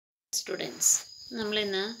Students,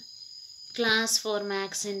 നമ്മളിന്ന് class 4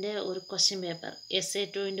 മാത്സിൻ്റെ ഒരു question paper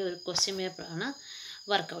SA2ൻ്റെ ഒരു ക്വസ്റ്റ്യൻ പേപ്പറാണ്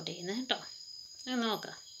വർക്കൗട്ട് ചെയ്യുന്നത് കേട്ടോ.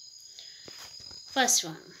 നോക്കാം. First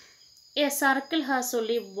one, A circle has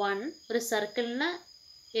only one. ഒരു സർക്കിളിന്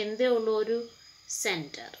എന്തേ ഉള്ളൂ? ഒരു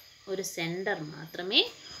സെൻറ്റർ മാത്രമേ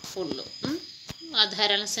ഉള്ളൂ.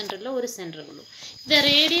 ധാരാളം സെൻറ്ററിൽ ഒരു സെൻറ്റർ ഉള്ളൂ. The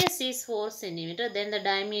radius is 4 centimetre. Then the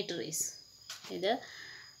diameter is, ഇത്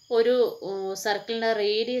ഒരു സർക്കിളിൻ്റെ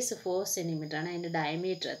റേഡിയസ് 4 സെൻറ്റിമീറ്റർ ആണ്. അതിൻ്റെ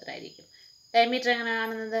ഡയമീറ്റർ എത്ര ആയിരിക്കും? ഡയമീറ്റർ എങ്ങനെ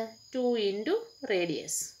കാണുന്നത്? 2 ഇൻറ്റു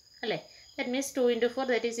റേഡിയസ് അല്ലേ? That means 2 into 4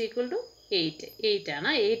 that is equal to 8 ആണ്.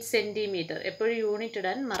 8 സെൻറ്റിമീറ്റർ. എപ്പോഴും യൂണിറ്റ്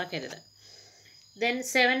ഇടാൻ മറക്കരുത്. ദെൻ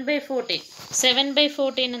 7/14.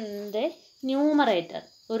 7/14 എന്നതിൻ്റെ ന്യൂമറേറ്റർ,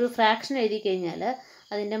 ഒരു ഫ്രാക്ഷൻ എഴുതി കഴിഞ്ഞാൽ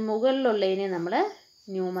അതിൻ്റെ മുകളിലുള്ളതിനെ നമ്മൾ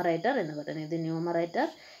ന്യൂമറേറ്റർ എന്ന് പറയുന്നത്. ഇത് ന്യൂമറേറ്റർ,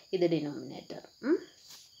 ഇത് ഡിനോമിനേറ്റർ.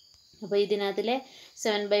 അപ്പോൾ ഇതിനകത്തിലെ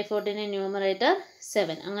 7/14 ന്യൂമറേറ്റർ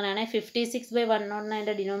 7. അങ്ങനെയാണെങ്കിൽ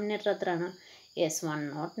 56/109 ഡിനോമിനേറ്റർ എത്രയാണ്? Yes,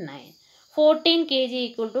 109. 14 kg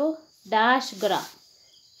equal to dash gram.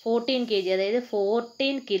 14 kg, അതായത്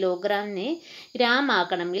 14 കിലോഗ്രാമിനെ ഗ്രാം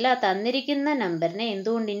ആക്കണമെങ്കിൽ ആ തന്നിരിക്കുന്ന നമ്പറിനെ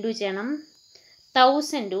എന്തുകൊണ്ട് ഇൻറ്റു ചെയ്യണം?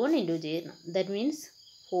 1000 കൊണ്ട് ഇൻറ്റു ചെയ്യണം. That means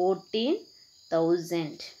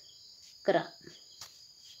 14,000 gram.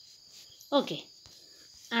 ഓക്കെ,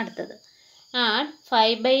 അടുത്തത് add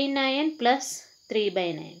 5/9 plus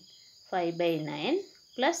 3/9. 5/9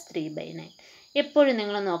 plus 3/9. എപ്പോഴും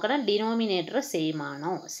നിങ്ങൾ നോക്കണം ഡിനോമിനേറ്റർ സെയിം ആണ്.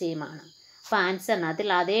 അപ്പോൾ ആൻസറിനകത്തിൽ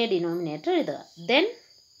അതേ ഡിനോമിനേറ്റർ എഴുതുക. ദെൻ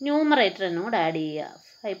ന്യൂമറേറ്ററിനോട് ആഡ് ചെയ്യുക.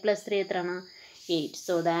 5 + 3 എത്രയാണ്? 8.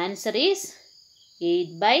 So the answer is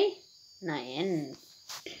 8/9.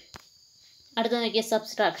 അടുത്ത നോക്കിയ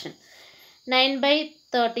സബ്സ്ട്രാക്ഷൻ.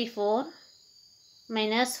 9/34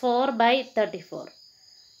 മൈനസ് 4/34.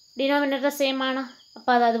 ഡിനോമിനേറ്റർ സെയിം ആണ്.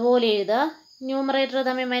 അപ്പോൾ അത് അതുപോലെ എഴുതുക. ന്യൂമറേറ്റർ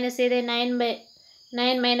തമ്മിൽ മൈനസ് ചെയ്ത്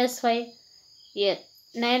 9 minus 5.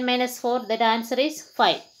 9 minus 4, that answer is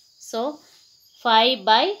 5. So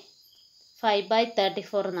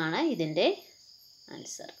 5/34 എന്നാണ് ഇതിൻ്റെ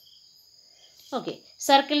answer. Okay,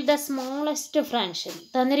 circle the smallest fraction.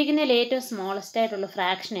 തന്നിരിക്കുന്നതിൽ ഏറ്റവും സ്മോളസ്റ്റ് ആയിട്ടുള്ള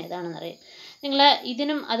ഫ്രാക്ഷൻ ഏതാണെന്ന് അറിയാം. നിങ്ങൾ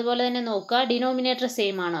ഇതിനും അതുപോലെ തന്നെ നോക്കുക. ഡിനോമിനേറ്റർ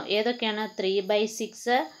സെയിം ആണോ? ഏതൊക്കെയാണ്?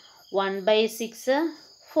 3/6, 1/6,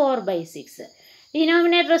 4/6.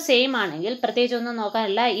 ഡിനോമിനേറ്റർ സെയിം ആണെങ്കിൽ പ്രത്യേകിച്ച് ഒന്നും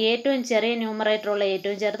നോക്കാനില്ല. ഏറ്റവും ചെറിയ ന്യൂമറേറ്റർ ഉള്ള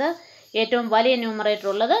ഏറ്റവും ചെറുത്, ഏറ്റവും വലിയ ന്യൂമറേറ്റർ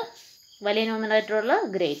ഉള്ളത്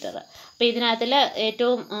ഗ്രേറ്റർ. അപ്പോൾ ഇതിനകത്തിൽ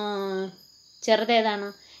ഏറ്റവും ചെറുത് ഏതാണ്?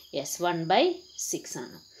 യെസ്, 1/6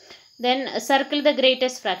 ആണ്. Then circle the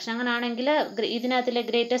greatest fraction. അങ്ങനെയാണെങ്കിൽ ഇതിനകത്തിലെ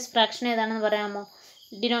ഗ്രേറ്റസ്റ്റ് ഫ്രാക്ഷൻ ഏതാണെന്ന് പറയാമോ?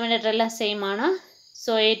 ഡിനോമിനേറ്റർ എല്ലാം സെയിം ആണ്.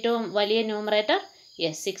 സോ ഏറ്റവും വലിയ numerator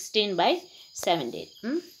yes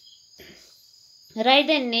 16/17. Write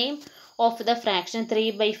the name of the fraction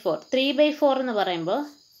 3/4. 3/4 എന്ന് പറയുമ്പോൾ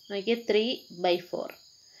നോക്കിയാൽ 3/4.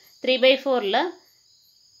 3/4ൽ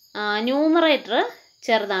ന്യൂമറേറ്റർ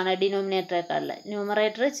ചെറുതാണ് ഡിനോമിനേറ്ററേക്കാളിൽ.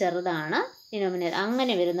 ന്യൂമറേറ്റർ ചെറുതാണ് ഡിനോമിനേറ്റർ.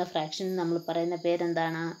 അങ്ങനെ വരുന്ന ഫ്രാക്ഷൻ നമ്മൾ പറയുന്ന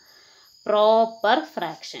പേരെന്താണ്? Proper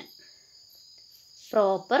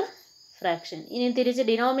fraction. ഇനി തിരിച്ച്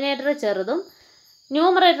ഡിനോമിനേറ്റർ ചെറുതും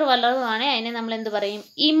ന്യൂമറേറ്റർ വലുതുമാണെങ്കിൽ അതിനെ നമ്മൾ എന്ത് പറയും?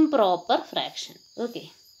 Improper fraction. ഓക്കെ,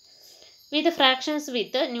 വിത്ത് ഫ്രാക്ഷൻസ്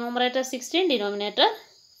വിത്ത് ന്യൂമറേറ്റർ 16, ഡിനോമിനേറ്റർ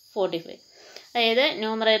 45. അതായത്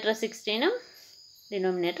ന്യൂമറേറ്റർ 16ഉം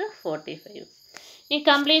ഡിനോമിനേറ്റർ 45. ഇനി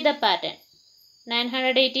കംപ്ലീറ്റ് ദ പാറ്റേൺ.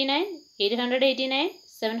 989, 889,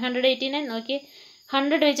 789. നോക്കി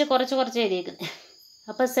 100 വെച്ച് കുറച്ച് എഴുതിയേക്കുന്നത്.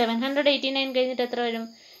 അപ്പോൾ 789 കഴിഞ്ഞിട്ട് എത്ര വരും?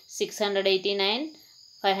 689,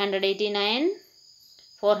 589,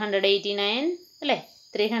 489 അല്ലേ?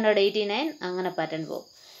 389. അങ്ങനെ പാറ്റേൺ പോകും.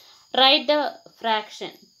 Write the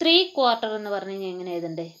fraction. 3/4 എന്ന് പറഞ്ഞു കഴിഞ്ഞാൽ എങ്ങനെ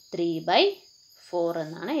എഴുതണ്ടേ? 3/4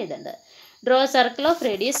 എന്നാണ് എഴുതേണ്ടത്. Draw circle of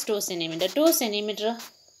radius 2 centimetre. 2 centimetre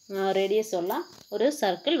radius ഉള്ള ഒരു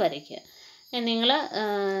സർക്കിൾ വരയ്ക്കുക. നിങ്ങൾ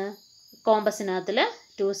കോമ്പസിനകത്തിൽ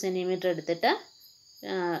 2 സെൻറ്റിമീറ്റർ എടുത്തിട്ട്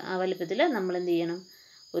ആ വലിപ്പത്തിൽ നമ്മൾ എന്ത് ചെയ്യണം?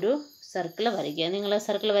 ഒരു സർക്കിൾ വരയ്ക്കുക. നിങ്ങൾ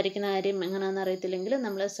സർക്കിൾ വരയ്ക്കുന്ന കാര്യം എങ്ങനെയാണെന്ന് അറിയത്തില്ലെങ്കിൽ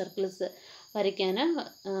നമ്മൾ സർക്കിൾസ് വരയ്ക്കാൻ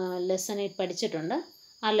ലെസൺ 8 പഠിച്ചിട്ടുണ്ട്.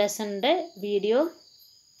 ആ ലെസണിൻ്റെ വീഡിയോ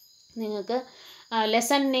നിങ്ങൾക്ക്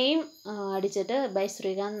ലെസൺ നെയിം അടിച്ചിട്ട് ബൈ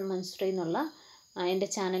ശ്രീകാന്ത് മൻശ്രീ എന്നുള്ള എൻ്റെ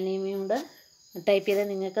ചാനൽ നെയിമും കൂടെ ടൈപ്പ് ചെയ്താൽ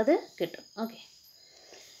നിങ്ങൾക്കത് കിട്ടും. ഓക്കെ,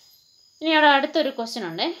 ഇനി അവിടെ അടുത്തൊരു ക്വസ്റ്റ്യൻ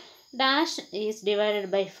ഉണ്ട്. Dash is divided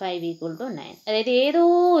by 5 equal to 9. അതായത് ഏതോ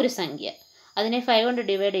ഒരു സംഖ്യ അതിനെ 5 കൊണ്ട്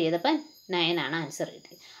ഡിവൈഡ് ചെയ്തപ്പോൾ 9 ആണ് ആൻസർ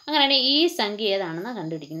കിട്ടി. അങ്ങനെയാണെങ്കിൽ ഈ സംഖ്യ ഏതാണെന്ന്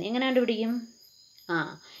കണ്ടുപിടിക്കുന്നത്. എങ്ങനെ കണ്ടുപിടിക്കും?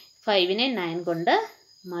 5നെ 9 കൊണ്ട്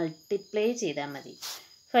മൾട്ടിപ്ലൈ ചെയ്താൽ മതി.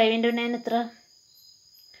 5 × 9 എത്ര?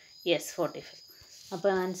 യെസ്, 45. അപ്പോൾ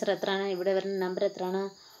ആൻസർ എത്രയാണ്? ഇവിടെ വരുന്ന നമ്പർ എത്രയാണ്?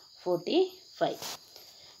 45.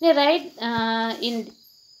 ഇനി right in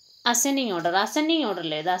ascending order. Ascending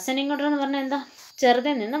ഓർഡറിൽ എഴുതുക. അസെൻഡിങ് ഓർഡർ എന്ന് പറഞ്ഞാൽ എന്താ?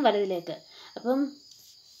 ചെറുതിൽ നിന്നും വലുതിലേക്ക്. അപ്പം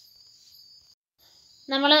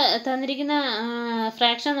നമ്മൾ തന്നിരിക്കുന്ന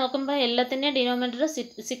ഫ്രാക്ഷൻ നോക്കുമ്പോൾ എല്ലാത്തിൻ്റെയും ഡിനോമിനേറ്റർ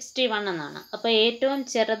 61 എന്നാണ്. അപ്പോൾ ഏറ്റവും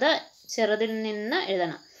ചെറുതിൽ നിന്ന്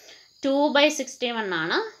എഴുതണം. 2/61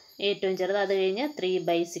 ആണ് ഏറ്റവും ചെറുത്. അത് കഴിഞ്ഞ്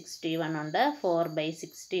 3/61 ഉണ്ട്,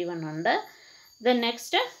 4/61 ഉണ്ട്, ദെൻ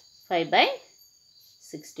നെക്സ്റ്റ്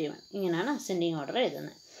 5/61. ഇങ്ങനെയാണ് അസെൻഡിങ് ഓർഡർ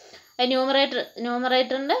എഴുതുന്നത്.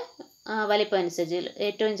 ന്യൂമറേറ്ററിൻ്റെ വലിപ്പം അനുസരിച്ച്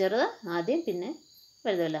ഏറ്റവും ചെറുത് ആദ്യം, പിന്നെ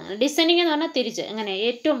വലുതല്ല. ഡിസെൻഡിങ് എന്ന് പറഞ്ഞാൽ തിരിച്ച് അങ്ങനെ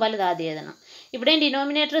ഏറ്റവും വലുത് ആദ്യം എഴുതണം. ഇവിടെയും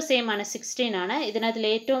ഡിനോമിനേറ്റർ സെയിം ആണ്, 16 ആണ്. ഇതിനകത്തിൽ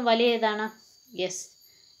ഏറ്റവും വലിയ ഏതാണ്? യെസ്,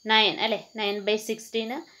 9 അല്ലേ?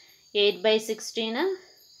 9/16, 8/16,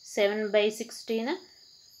 7/16,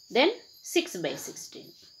 ദെൻ 6/16.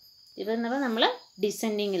 ഇതെന്ന് നമ്മൾ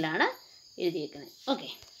ഡിസെൻഡിങ്ങിലാണ് എഴുതിയിരിക്കുന്നത്. ഓക്കെ,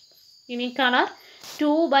 ഇനി കളർ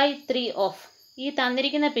 2/3 ഓഫ്. ഈ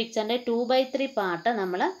തന്നിരിക്കുന്ന പിക്ചറിൻ്റെ 2/3 പാർട്ട്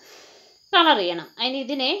നമ്മൾ കളർ ചെയ്യണം. അതിന്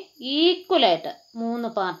ഇതിനെ ഈക്വലായിട്ട് 3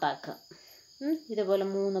 പാർട്ടാക്കുക. ഇതുപോലെ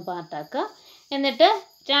 3 പാർട്ടാക്കുക. എന്നിട്ട്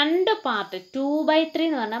 2 പാർട്ട് 2/3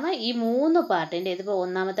 എന്ന് പറഞ്ഞാൽ ഈ 3 പാർട്ടിൻ്റെ, ഇതിപ്പോൾ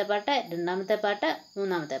ഒന്നാമത്തെ പാർട്ട്, രണ്ടാമത്തെ പാർട്ട്,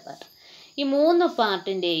 മൂന്നാമത്തെ പാർട്ട്, ഈ 3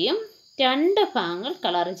 പാർട്ടിൻ്റെയും 2 ഭാഗങ്ങൾ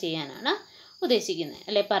കളർ ചെയ്യാനാണ് ഉദ്ദേശിക്കുന്നത്,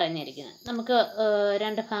 അല്ലെ പറഞ്ഞിരിക്കുന്നത്. നമുക്ക്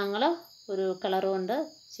 2 ഭാഗങ്ങൾ ഒരു കളർ കൊണ്ട്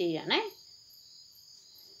ചെയ്യണേ.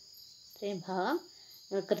 ഇത്രയും ഭാഗം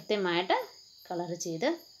കൃത്യമായിട്ട് കളർ ചെയ്ത്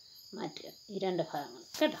മാറ്റുക, ഈ 2 ഭാഗങ്ങൾ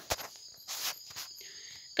കേട്ടോ.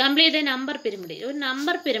 Complete number pyramid. ഒരു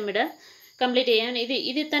നമ്പർ പിരമിഡ് കംപ്ലീറ്റ് ചെയ്യാൻ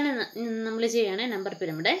ഇതിൽ തന്നെ നമ്മൾ ചെയ്യുകയാണെങ്കിൽ നമ്പർ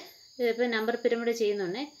പിരമിഡ്. ഇതിപ്പോൾ നമ്പർ പിരമിഡ്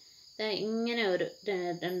ചെയ്യുന്നുണ്ടേ ഇങ്ങനെ ഒരു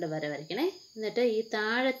 2 വര വരയ്ക്കണേ. എന്നിട്ട് ഈ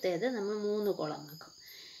താഴത്തേത് നമ്മൾ 3 കോളം ആക്കും.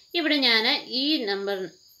 ഇവിടെ ഞാൻ ഈ നമ്പർ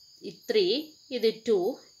 3, ഇത് 2,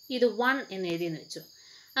 ഇത് 1 എന്ന് എഴുതിയെന്ന് വെച്ചു.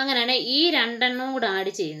 അങ്ങനെയാണ് ഈ 2 എണ്ണം കൂടെ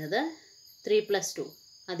ആഡ് ചെയ്യുന്നത് 3 + 2,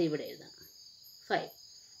 അതിവിടെ എഴുതാം, 5.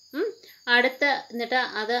 അടുത്ത എന്നിട്ട്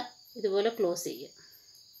അത് ഇതുപോലെ ക്ലോസ് ചെയ്യുക.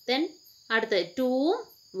 ദെൻ അടുത്ത 2ഉം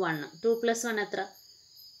 1ഉം, 2 + 1 എത്ര?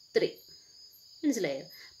 3. മനസ്സിലായോ?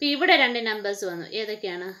 അപ്പോൾ ഇവിടെ 2 നമ്പേഴ്സ് വന്നു.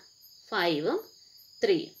 ഏതൊക്കെയാണ്? 5ഉം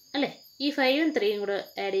 3ഉം അല്ലേ? ഈ 5ഉം 3ഉം കൂടെ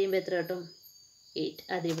ആഡ് ചെയ്യുമ്പോൾ എത്ര കിട്ടും? 8.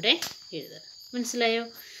 അതിവിടെ എഴുതുക. മനസ്സിലായോ?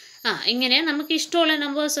 ഇങ്ങനെ നമുക്ക് ഇഷ്ടമുള്ള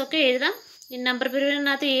നമ്പേഴ്സൊക്കെ എഴുതാം. ഈ നമ്പർ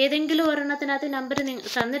പിരിവിനകത്ത് ഏതെങ്കിലും ഒരെണ്ണത്തിനകത്ത് നമ്പർ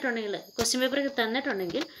തന്നിട്ടുണ്ടെങ്കിൽ, ക്വസ്റ്റ്യൻ പേപ്പറിൽ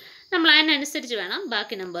തന്നിട്ടുണ്ടെങ്കിൽ നമ്മൾ അതിനനുസരിച്ച് വേണം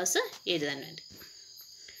ബാക്കി നമ്പേഴ്സ് എഴുതാൻ വേണ്ടി.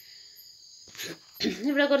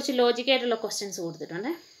 ഇവിടെ കുറച്ച് ലോജിക്കായിട്ടുള്ള ക്വസ്റ്റ്യൻസ്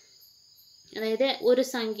കൊടുത്തിട്ടുണ്ട്. അതായത് ഒരു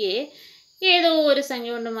സംഖ്യയെ ഏതോ ഒരു സംഖ്യ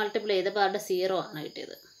കൊണ്ട് മൾട്ടിപ്ലൈ ചെയ്തപ്പോൾ അവിടെ 0 ആണ്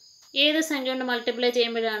കിട്ടിയത്. ഏത് സംഖ്യ കൊണ്ട് മൾട്ടിപ്ലൈ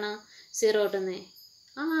ചെയ്യുമ്പോഴാണ് 0 കിട്ടുന്നത്?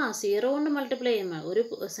 0 കൊണ്ട് മൾട്ടിപ്ലൈ ചെയ്യുമ്പോൾ, ഒരു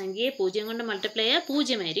സംഖ്യയെ 0 കൊണ്ട് മൾട്ടിപ്ലൈ ചെയ്യാൻ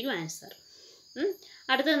 0 ആയിരിക്കും ആൻസർ.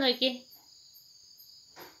 അടുത്തത് നോക്കി,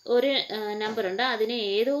 ഒരു നമ്പറുണ്ട്, അതിനെ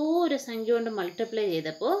ഏതോ ഒരു സംഖ്യ കൊണ്ട് മൾട്ടിപ്ലൈ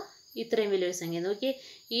ചെയ്തപ്പോൾ ഇത്രയും വലിയൊരു സംഖ്യ. നോക്കി,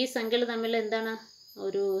 ഈ സംഖ്യകൾ തമ്മിൽ എന്താണ്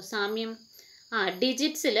ഒരു സാമ്യം?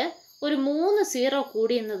 ഡിജിറ്റ്സിൽ ഒരു 3 0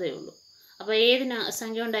 കൂടിയെന്നതേ ഉള്ളൂ. അപ്പോൾ ഏത്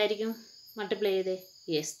സംഖ്യ കൊണ്ടായിരിക്കും മൾട്ടിപ്ലൈ ചെയ്തേ?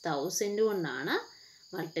 യെസ്, 1000 കൊണ്ടാണ്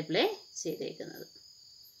മൾട്ടിപ്ലൈ ചെയ്തേക്കുന്നത്.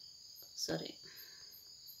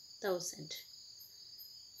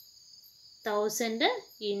 1000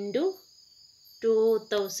 ഇൻറ്റു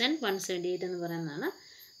 2178 എന്ന് പറയുന്നതാണ്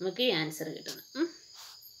നമുക്ക് ഈ ആൻസർ കിട്ടുന്നത്.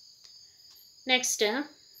 Next,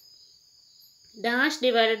 dash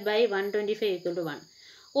divided by 125 = 1.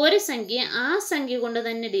 ഒരു സംഖ്യ ആ സംഖ്യ കൊണ്ട്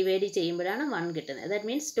തന്നെ ഡിവൈഡ് ചെയ്യുമ്പോഴാണ് 1 കിട്ടുന്നത്. ദാറ്റ്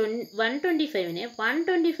മീൻസ് 125നെ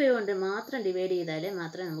 125 കൊണ്ട് മാത്രം ഡിവൈഡ് ചെയ്താലേ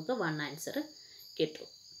മാത്രമേ നമുക്ക് 1 ആൻസർ കിട്ടൂ.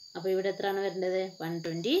 അപ്പോൾ ഇവിടെ എത്രയാണ് വരേണ്ടത്?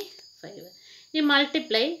 125. ഇനി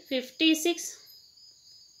മൾട്ടിപ്ലൈ 56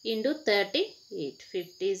 ഇൻറ്റു 38.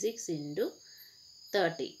 56 ഇൻറ്റു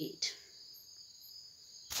 38.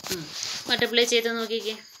 മൾട്ടിപ്ലൈ ചെയ്ത്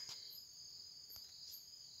നോക്കിക്കേ.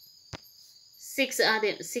 6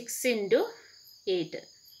 ആദ്യം 6 ഇൻറ്റു 8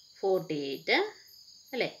 48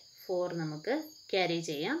 അല്ലേ? 4 നമുക്ക് ക്യാരി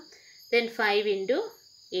ചെയ്യാം. Then 5 into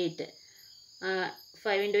 8,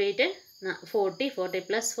 5 into 8 40, 40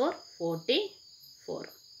 + 4 44.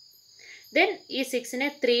 ദെൻ ഈ 6നെ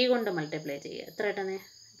 3 കൊണ്ട് മൾട്ടിപ്ലൈ ചെയ്യുക. എത്ര കിട്ടുന്നത്?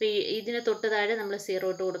 അപ്പോൾ ഇതിന് തൊട്ട് താഴെ നമ്മൾ 0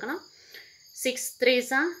 ഇട്ട് കൊടുക്കണം. 6 3s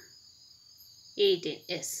are 18.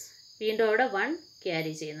 യെസ്, വീണ്ടും അവിടെ 1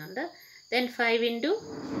 ക്യാരി ചെയ്യുന്നുണ്ട്. ദെൻ 5 ഇൻറ്റു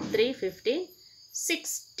 3 15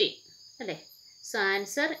 60 അല്ലേ? So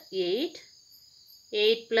answer 8.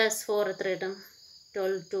 8 + 4 എത്ര കിട്ടും?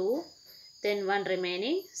 12 2. Then 1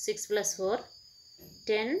 remaining. 6 + 4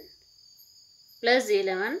 10 +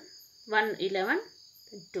 11 1 11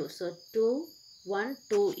 2. സോ 2 1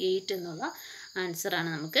 2 8 എന്നുള്ള ആൻസറാണ്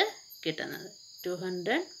നമുക്ക് കിട്ടുന്നത്.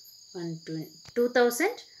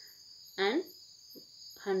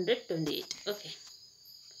 2128. ഓക്കെ.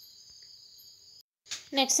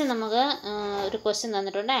 നെക്സ്റ്റ് നമുക്ക് ഒരു ക്വസ്റ്റ്യൻ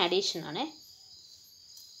തന്നിട്ടുണ്ട്, ആഡീഷൻ ആണ്.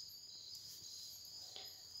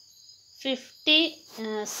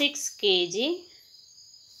 56 kg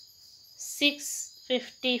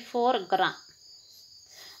 654 gram.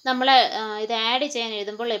 നമ്മൾ ഇത് ആഡ് ചെയ്യാൻ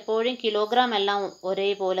എഴുതുമ്പോൾ എപ്പോഴും കിലോഗ്രാം എല്ലാം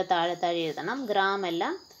ഒരേപോലെ താഴെ എഴുതണം, ഗ്രാം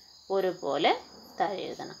എല്ലാം ഒരുപോലെ താഴെ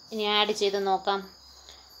എഴുതണം. ഇനി ആഡ് ചെയ്ത് നോക്കാം.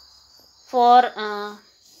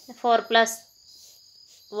 4 plus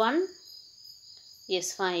 1 is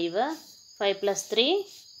 5, 5 plus 3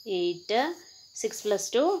 8, 6 plus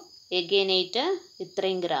 2 again 8,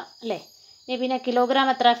 ഇത്രയും ഗ്രാം അല്ലേ. ഇനി പിന്നെ കിലോഗ്രാം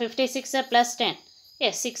എത്ര? 56 plus 10,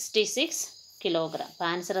 yes 66 കിലോഗ്രാം. അപ്പോൾ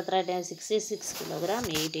ആൻസർ എത്ര? 66 കിലോഗ്രാം,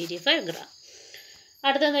 885 ഗ്രാം.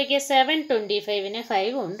 അടുത്തത് നോക്കിയാൽ 725നെ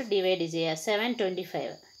 5 കൊണ്ട് ഡിവൈഡ് ചെയ്യുക.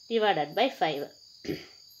 725 ഡിവൈഡഡ് ബൈ 5.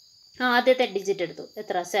 ആദ്യത്തെ ഡിജിറ്റ് എടുത്തു,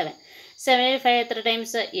 എത്ര? 7. 75 എത്ര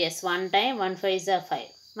times? Yes 1 time, 1 5 is 5,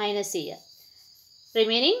 minus ചെയ്യുക.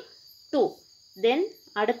 റിമൈനിങ് 2. ദെൻ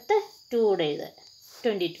അടുത്ത 2 കൂടെ എഴുതുക,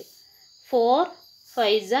 22. 4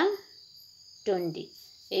 5 is 20,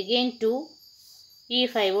 എഗെയിൻ 2, ഈ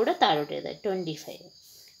 5 കൂടെ താഴോട്ട് എഴുതുക, 25.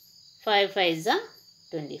 5 5 is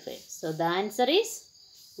 25. So the answer is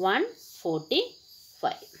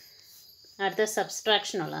 145. അടുത്ത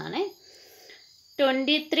സബ്സ്ട്രാക്ഷൻ ഉള്ളതാണ്.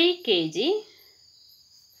 23 kg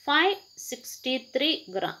 563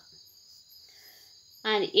 gram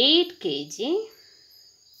and 8 kg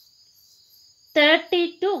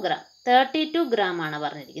 32 gram. 32 gram ആണ്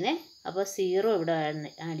പറഞ്ഞിരിക്കുന്നത്. അപ്പോൾ 0 ഇവിടെ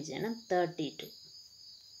ആഡ് ചെയ്യണം, 32.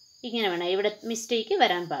 ഇങ്ങനെ വേണം, ഇവിടെ മിസ്റ്റേക്ക്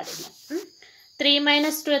വരാൻ പാടില്ല. 3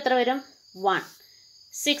 minus 2 എത്ര വരും? 1.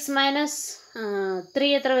 6 minus 3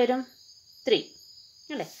 എത്ര വരും? 3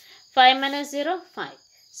 അല്ലേ. 5 minus 0 5.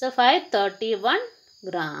 So 531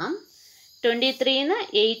 gram. 23ന്ന്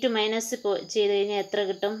 8 മൈനസ് ചെയ്ത് കഴിഞ്ഞാൽ എത്ര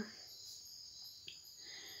കിട്ടും?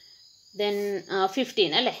 ദെൻ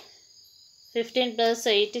 15 അല്ലേ. 15 പ്ലസ്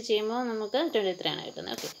 8 ചെയ്യുമ്പോൾ നമുക്ക് 23 ആണ്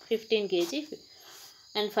കിട്ടുന്നത്. Okay, 15 kg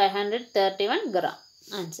and 531 gram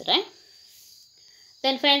ആൻസറേ.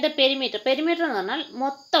 Then find the perimeter. Perimeter എന്ന് പറഞ്ഞാൽ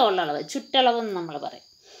മൊത്തമുള്ള അളവ്, ചുറ്റളവ് എന്ന് നമ്മൾ പറയും.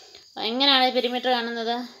 എങ്ങനെയാണ് പെരിമീറ്റർ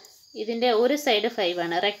കാണുന്നത്? ഇതിൻ്റെ ഒരു സൈഡ് 5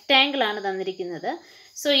 ആണ്, റെക്റ്റാങ്കിൾ ആണ് തന്നിരിക്കുന്നത്.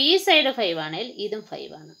 സോ ഈ സൈഡ് 5 ആണെങ്കിൽ ഇതും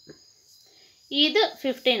 5 ആണ്. ഇത്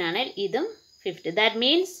 15 ആണെങ്കിൽ ഇതും 50. That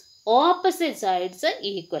means opposite sides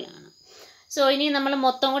equal ആണ്. സോ ഇനി നമ്മൾ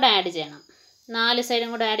മൊത്തം കൂടെ ആഡ് ചെയ്യണം. 4 സൈഡും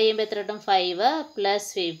കൂടെ ആഡ് ചെയ്യുമ്പോൾ എത്ര കിട്ടും? 5 plus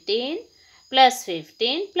 15 plus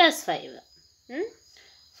 15 plus 5.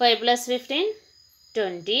 5 plus 15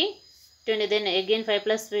 20. 20 then again 5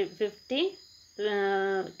 plus 15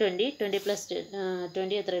 20. 20 plus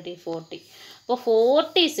 20 എത്ര കിട്ടി? 40. അപ്പോൾ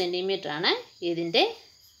 40 സെൻറ്റിമീറ്റർ ആണ് ഇതിൻ്റെ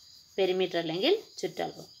പെരിമീറ്റർ അല്ലെങ്കിൽ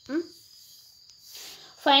ചുറ്റളവ്.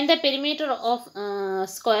 Find the perimeter of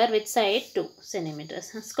square with side 2 centimeters.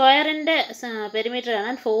 സ്ക്വയറിൻ്റെ പെരിമീറ്റർ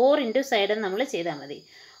കാണാൻ 4 ഇൻറ്റു സൈഡ് നമ്മൾ ചെയ്താൽ മതി.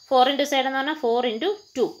 4 ഇൻറ്റു സൈഡ് എന്ന് പറഞ്ഞാൽ 4 into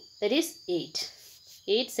 2 that is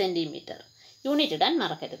 8 centimetre. Unit ഇടാൻ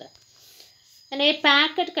മറക്കരുത്. And a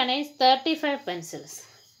packet contains 35 pencils.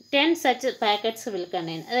 10 such packets will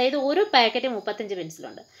contain. അതായത് ഒരു പാക്കറ്റ് 35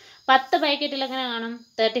 പെൻസിലുണ്ട്. 10 പാക്കറ്റിൽ എങ്ങനെ കാണും?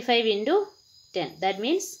 35 into 10. That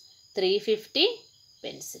means 350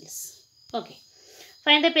 pencils. Okay.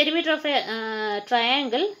 Find the perimeter of a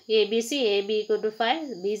triangle ABC. AB equal to 5,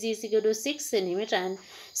 BC is equal to 6 cm and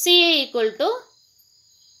CA equal to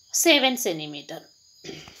 7 cm.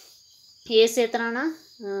 AC എത്രയാണ്?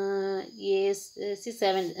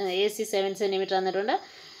 AC 7 cm തന്നിട്ടുണ്ട്.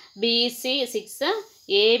 BC 6,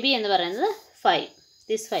 AB എന്ന് പറയുന്നത് 5.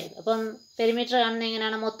 This 5. അപ്പം perimeter കാണുന്നത്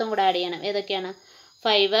എങ്ങനെയാണ്? മൊത്തം കൂടെ add ചെയ്യണം. ഏതൊക്കെയാണ്?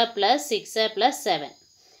 5 plus 6 plus 7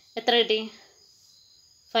 എത്ര കിട്ടി?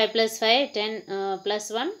 5 plus 5 10 plus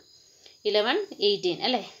 1 11 18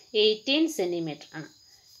 അല്ലേ. 18 സെൻറ്റിമീറ്റർ ആണ്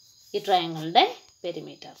ഈ ട്രയാങ്കിളിൻ്റെ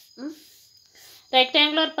perimeter.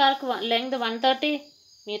 Rectangular park length 130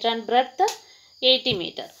 metre and breadth 80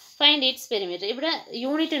 metre. Find it's perimeter. ഇവിടെ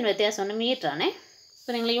യൂണിറ്റിന് വ്യത്യാസമുണ്ട്, മീറ്റർ ആണേ.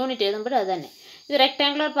 അപ്പോൾ നിങ്ങൾ യൂണിറ്റ് എഴുതുമ്പോൾ അത് തന്നെ. ഇത്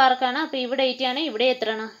റെക്ടാങ്കുലർ പാർക്കാണ്. അപ്പോൾ ഇവിടെ 80 ആണ്, ഇവിടെ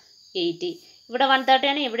എത്രയാണ്? 80. ഇവിടെ 130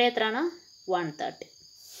 ആണ്, ഇവിടെ എത്രയാണ്? 130.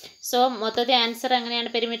 സോ മൊത്തത്തിൽ ആൻസർ എങ്ങനെയാണ്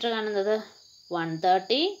പെരിമീറ്റർ കാണുന്നത്?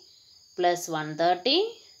 130 plus 130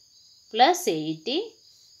 plus 80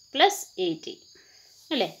 plus 80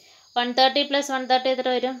 അല്ലേ. 130 plus 130 എത്ര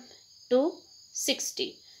വരും? 260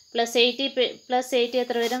 plus 80 plus 80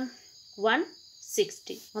 എത്ര വരും?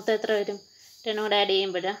 160. മൊത്തം എത്ര വരും? 10 കൂടെ ആഡ്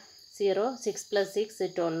ചെയ്യുമ്പോൾ 0. 6 plus 6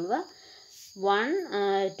 12. 1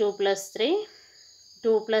 2 plus 3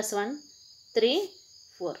 2 plus 1 3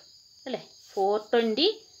 4 അല്ലേ. 420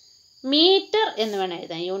 മീറ്റർ എന്ന് വേണം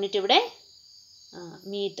എഴുതാൻ. യൂണിറ്റ് ഇവിടെ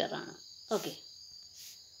മീറ്റർ ആണ്. Okay.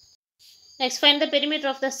 Next find the perimeter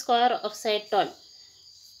of the square of side 12.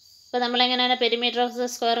 അപ്പോൾ നമ്മളെങ്ങനെയാണ് പെരിമീറ്റർ ഓഫ് ദ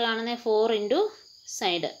സ്ക്വയർ കാണുന്നത്? 4 into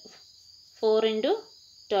side, 4 into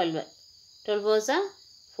 12, 12 was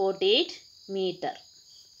 48 meter.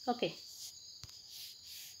 Okay.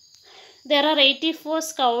 There are 84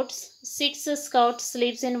 scouts. 6 scouts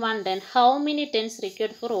sleeps in one tent. How many tents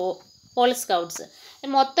required for all scouts?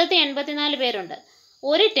 മൊത്തത്തിൽ 84 പേരുണ്ട്.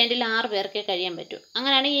 ഒരു ടെൻറ്റിൽ 6 പേർക്കേ കഴിയാൻ പറ്റൂ.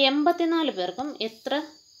 അങ്ങനെയാണെങ്കിൽ 84 പേർക്കും എത്ര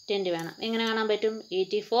ടെൻറ്റ് വേണം? എങ്ങനെ കാണാൻ പറ്റും?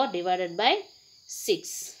 84 ഡിവൈഡഡ് ബൈ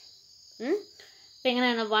 6. അപ്പോൾ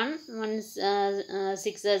എങ്ങനെയാണ്?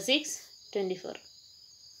 6 6 24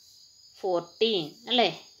 14 അല്ലേ?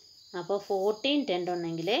 അപ്പോൾ 14 ടെൻ്റ്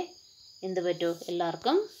ഉണ്ടെങ്കിൽ എന്ത് പറ്റൂ?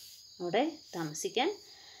 എല്ലാവർക്കും അവിടെ താമസിക്കാൻ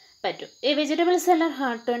പറ്റും. A vegetable seller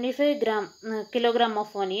had 25 kilogram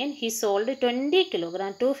of onion. He sold 20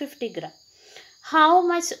 kilogram 250 gram. How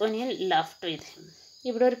much onion left with him?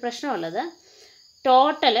 ഇവിടെ ഒരു പ്രശ്നമുള്ളത്,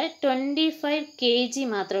 ടോട്ടൽ 25 kg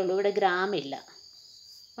മാത്രമേ ഉള്ളൂ, ഇവിടെ ഗ്രാം ഇല്ല.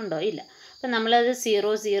 ഉണ്ടോ? ഇല്ല. അപ്പം നമ്മളത്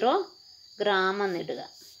 00 gram എന്നിടുക.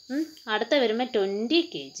 അടുത്ത വരുമ്പോൾ 20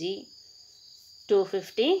 kg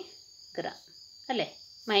 250 gram അല്ലേ?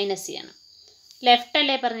 മൈനസ് ചെയ്യണം. ലെഫ്റ്റ്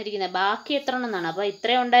അല്ലേ പറഞ്ഞിരിക്കുന്നത്? ബാക്കി എത്ര എണ്ണമെന്നാണ്. അപ്പോൾ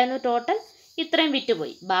ഇത്രയും ഉണ്ടായിരുന്നു ടോട്ടൽ, ഇത്രയും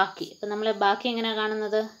വിറ്റുപോയി ബാക്കി. അപ്പോൾ നമ്മൾ ബാക്കി എങ്ങനെയാണ്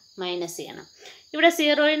കാണുന്നത്? മൈനസ് ചെയ്യണം. ഇവിടെ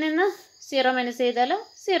 0യിൽ നിന്ന് 0 മൈനസ് ചെയ്താൽ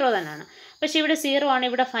 0 തന്നെയാണ്. പക്ഷേ ഇവിടെ 0 ആണ്,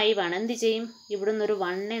 ഇവിടെ 5 ആണ്. എന്ത് ചെയ്യും? ഇവിടെ നിന്നൊരു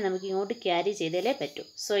 1 നമുക്ക് ഇങ്ങോട്ട് ക്യാരി ചെയ്താലേ പറ്റൂ.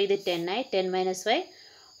 സോ ഇത് 10 ആയി. 10 മൈനസ് 5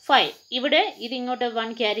 5. ഇവിടെ ഇത് ഇങ്ങോട്ട്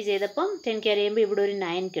 1 ക്യാരി ചെയ്തപ്പം 10 ക്യാരി ചെയ്യുമ്പോൾ ഇവിടെ ഒരു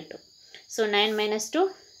 9 കിട്ടും. So 9 minus 2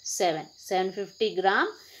 7. 750 gram.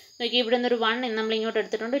 നോക്കി, ഇവിടെ നിന്നൊരു 1 നമ്മൾ ഇങ്ങോട്ട്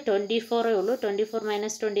എടുത്തിട്ടുണ്ട്. 24 ഉള്ളൂ. 24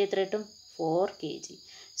 മൈനസ് 20 എത്ര കിട്ടും? 4 kg.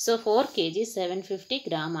 സോ 4 kg 750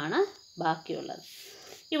 gram ആണ് ബാക്കിയുള്ളത്.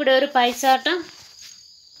 ഇവിടെ ഒരു പൈ ചാർട്ട്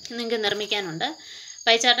നിങ്ങൾക്ക് നിർമ്മിക്കാനുണ്ട്.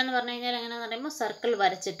 പൈ ചാർട്ട് എന്ന് പറഞ്ഞു കഴിഞ്ഞാൽ എങ്ങനെയാണെന്ന് പറയുമ്പോൾ സർക്കിൾ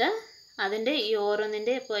വരച്ചിട്ട് അതിൻ്റെ ഈ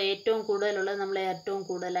ഓരോന്നിൻ്റെ ഇപ്പോൾ ഏറ്റവും കൂടുതലുള്ളത് നമ്മൾ ഏറ്റവും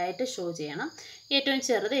കൂടുതലായിട്ട് ഷോ ചെയ്യണം. ഏറ്റവും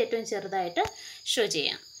ചെറുതായിട്ട് ഷോ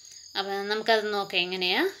ചെയ്യാം. അപ്പോൾ നമുക്കത് നോക്കാം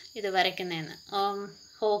എങ്ങനെയാണ് ഇത് വരയ്ക്കുന്നതെന്ന്.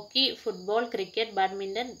 Hockey, football, cricket,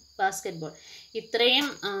 badminton, basketball, ഇത്രയും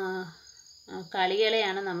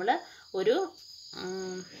കളികളെയാണ് നമ്മൾ ഒരു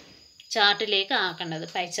ചാർട്ടിലേക്ക് ആക്കേണ്ടത്,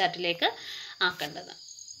 പൈ ചാർട്ടിലേക്ക് ആക്കേണ്ടത്.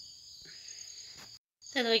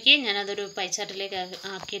 അത് നോക്കി, ഞാനതൊരു പൈ ചാർട്ടിലേക്ക്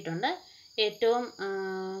ആക്കിയിട്ടുണ്ട്. ഏറ്റവും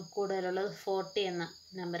കൂടുതലുള്ളത് 40 എന്ന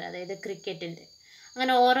നമ്പർ, അതായത് ക്രിക്കറ്റിൻ്റെ.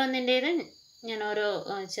 അങ്ങനെ ഓരോന്നിൻ്റേതും ഞാൻ ഓരോ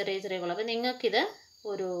ചെറിയ കളർ. അപ്പോൾ നിങ്ങൾക്കിത്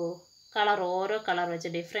ഒരു കളർ, ഓരോ കളർ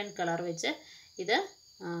വെച്ച്, ഡിഫറെൻറ്റ് കളർ വെച്ച് ഇത്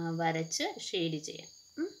വരച്ച് ഷെയ്ഡ് ചെയ്യാം.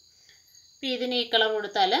 അപ്പോൾ ഇതിന് ഈ കളർ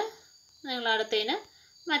കൊടുത്താൽ നിങ്ങൾ അടുത്തതിന്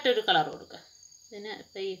മറ്റൊരു കളർ കൊടുക്കുക. ഇതിന്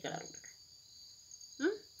ഇപ്പോൾ ഈ കളർ കൊടുക്കുക,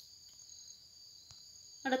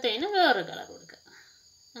 അടുത്തതിന് വേറൊരു കളർ കൊടുക്കുക.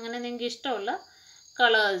 അങ്ങനെ നിങ്ങൾക്ക് ഇഷ്ടമുള്ള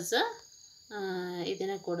കളേഴ്സ്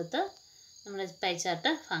ഇതിനെ കൊടുത്ത് നമ്മൾ പൈ ചാർട്ട്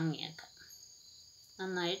ഭംഗിയാക്കാം.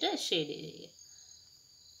 നന്നായിട്ട് ഷെയ്ഡ് ചെയ്യുക.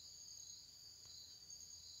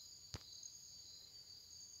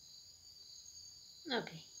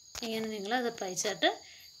 ഓക്കെ, ഇങ്ങനെ നിങ്ങളത് പൈ ചാർട്ട്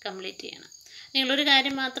കംപ്ലീറ്റ് ചെയ്യണം. നിങ്ങളൊരു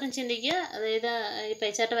കാര്യം മാത്രം ചിന്തിക്കുക, അതായത് ഈ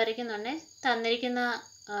പൈ ചാർട്ട് വരയ്ക്കുന്നുണ്ടെങ്കിൽ തന്നിരിക്കുന്ന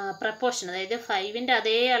പ്രപ്പോർഷൻ, അതായത് 5ൻ്റെ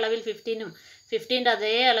അതേ അളവിൽ 15ഉം 15ൻ്റെ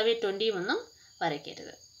അതേ അളവിൽ 20ഉം ഒന്നും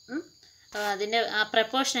വരയ്ക്കരുത്. അതിൻ്റെ ആ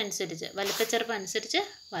പ്രപ്പോർഷൻ അനുസരിച്ച്, വലിപ്പച്ചെറുപ്പം അനുസരിച്ച്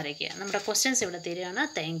വരയ്ക്കുക. നമ്മുടെ ക്വസ്റ്റ്യൻസ് ഇവിടെ തരികയാണ്.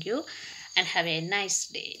 Thank you and have A nice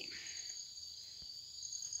day.